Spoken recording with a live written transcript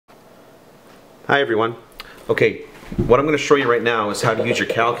Hi everyone. Okay, what I'm going to show you right now is how to use your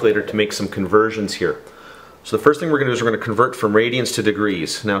calculator to make some conversions here. So the first thing we're going to do is we're going to convert from radians to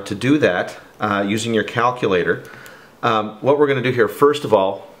degrees. Now to do that, using your calculator, what we're going to do here first of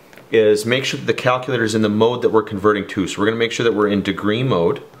all is make sure that the calculator is in the mode that we're converting to. So we're going to make sure that we're in degree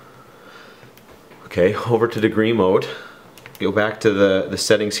mode. Okay, over to degree mode. Go back to the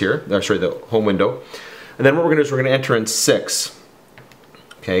settings here, sorry, the home window. And then what we're going to do is we're going to enter in 6.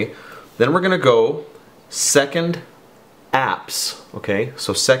 Okay, then we're going to go second apps. Okay,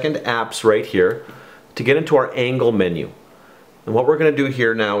 so second apps right here to get into our angle menu. And what we're going to do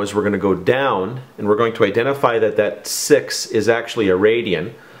here now is we're going to go down and we're going to identify that that 6 is actually a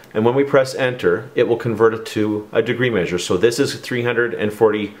radian. And when we press enter, it will convert it to a degree measure. So this is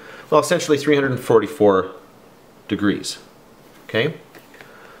 340, well, essentially 344 degrees. Okay.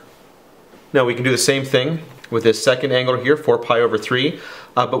 Now we can do the same thing with this second angle here, 4 pi over 3.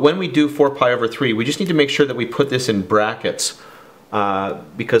 But when we do 4 pi over 3, we just need to make sure that we put this in brackets.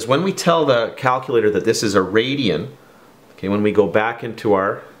 Because when we tell the calculator that this is a radian, okay, when we go back into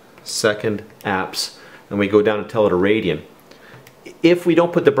our second apps and we go down and tell it a radian, if we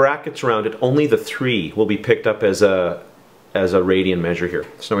don't put the brackets around it, only the 3 will be picked up as a radian measure here.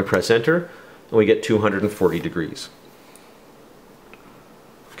 So now we press enter and we get 240 degrees.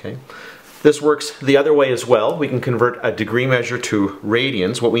 Okay. This works the other way as well. We can convert a degree measure to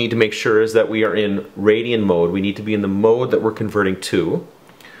radians. What we need to make sure is that we are in radian mode. We need to be in the mode that we're converting to.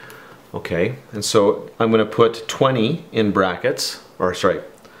 Okay, and so I'm going to put 20 in brackets, or sorry,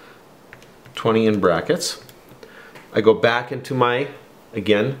 20 in brackets. I go back into my,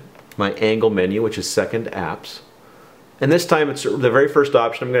 again, my angle menu, which is second apps. And this time it's the very first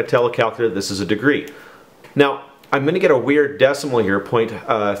option. I'm going to tell the calculator this is a degree. Now, I'm going to get a weird decimal here,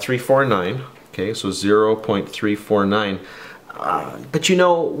 0.349. Okay, so 0.349. But you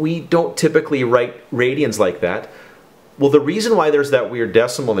know, we don't typically write radians like that. Well, the reason why there's that weird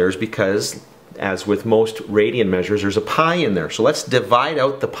decimal there is because, as with most radian measures, there's a pi in there. So let's divide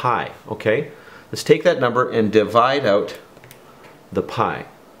out the pi, okay? Let's take that number and divide out the pi.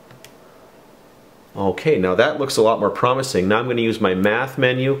 Okay, now that looks a lot more promising. Now I'm going to use my math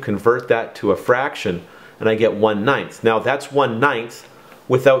menu, convert that to a fraction, and I get 1/9. Now that's 1/9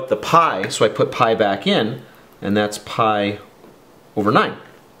 without the pi, so I put pi back in, and that's pi over 9.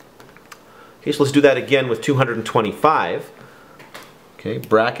 Okay, so let's do that again with 225. Okay,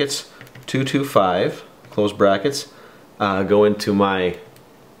 brackets, 225, close brackets. Go into my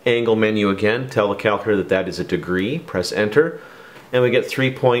angle menu again, tell the calculator that that is a degree, press enter, and we get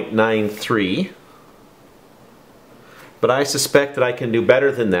 3.93. But I suspect that I can do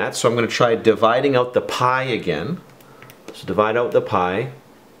better than that, so I'm going to try dividing out the pi again. So divide out the pi.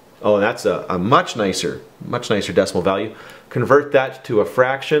 Oh, that's a much nicer decimal value. Convert that to a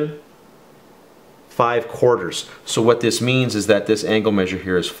fraction, 5/4. So what this means is that this angle measure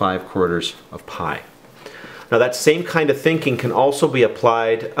here is 5/4 of pi. Now that same kind of thinking can also be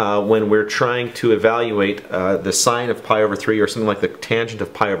applied when we're trying to evaluate the sine of pi over 3 or something like the tangent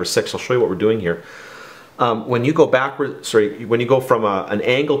of pi over 6. I'll show you what we're doing here. When you go backwards, when you go from an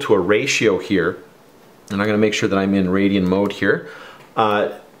angle to a ratio here, and I'm going to make sure that I'm in radian mode here,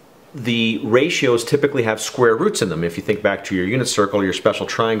 the ratios typically have square roots in them if you think back to your unit circle or your special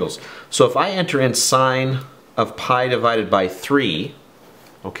triangles. So if I enter in sine of pi divided by 3,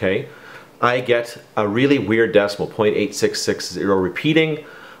 okay, I get a really weird decimal, 0.8660 repeating.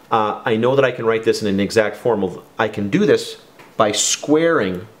 I know that I can write this in an exact form. I can do this by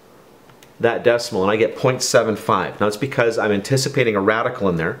squaring that decimal, and I get 0.75. Now it's because I'm anticipating a radical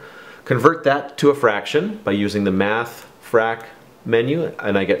in there. Convert that to a fraction by using the math frac menu,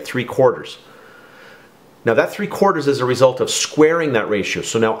 and I get 3/4. Now that 3/4 is a result of squaring that ratio.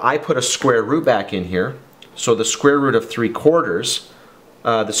 So now I put a square root back in here. So the square root of 3/4,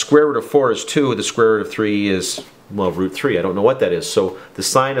 the square root of 4 is 2, the square root of 3 is, well, root 3. I don't know what that is. So the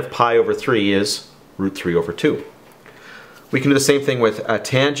sine of pi over 3 is root 3 over 2. We can do the same thing with a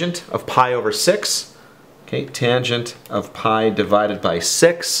tangent of pi over 6. Okay, tangent of pi divided by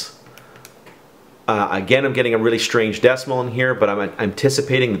 6. Again, I'm getting a really strange decimal in here, but I'm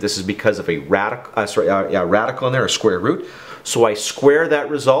anticipating that this is because of a radical in there, a square root. So I square that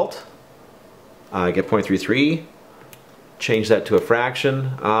result. I get 0.33. Change that to a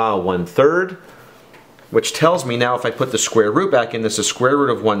fraction, 1/3, which tells me now if I put the square root back in, this is square root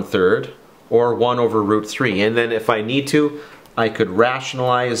of 1/3. Or 1 over root 3. And then if I need to, I could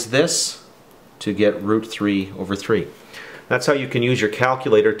rationalize this to get root 3 over 3. That's how you can use your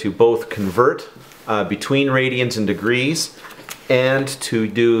calculator to both convert between radians and degrees and to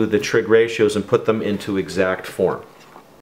do the trig ratios and put them into exact form.